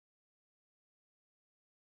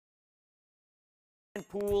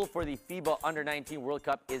Pool for the Fiba Under-19 World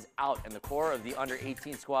Cup is out, and the core of the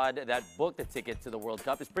Under-18 squad that booked the ticket to the World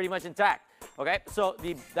Cup is pretty much intact. Okay, so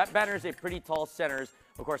that banner is a pretty tall centers,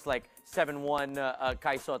 of course, like 7'1"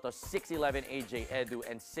 Kai Soto, 6'11" AJ Edu,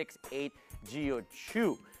 and 6'8" Gio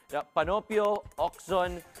Chu. Panopio,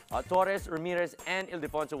 Oxon, Torres, Ramirez, and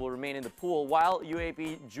Ildefonso will remain in the pool, while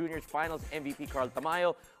UAP Juniors Finals MVP Carl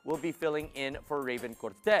Tamayo will be filling in for Raven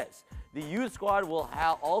Cortez. The youth squad will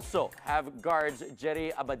also have guards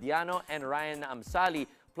Jerry Abadiano and Ryan Amsali,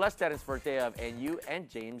 plus Terence Forte of NU and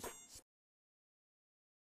James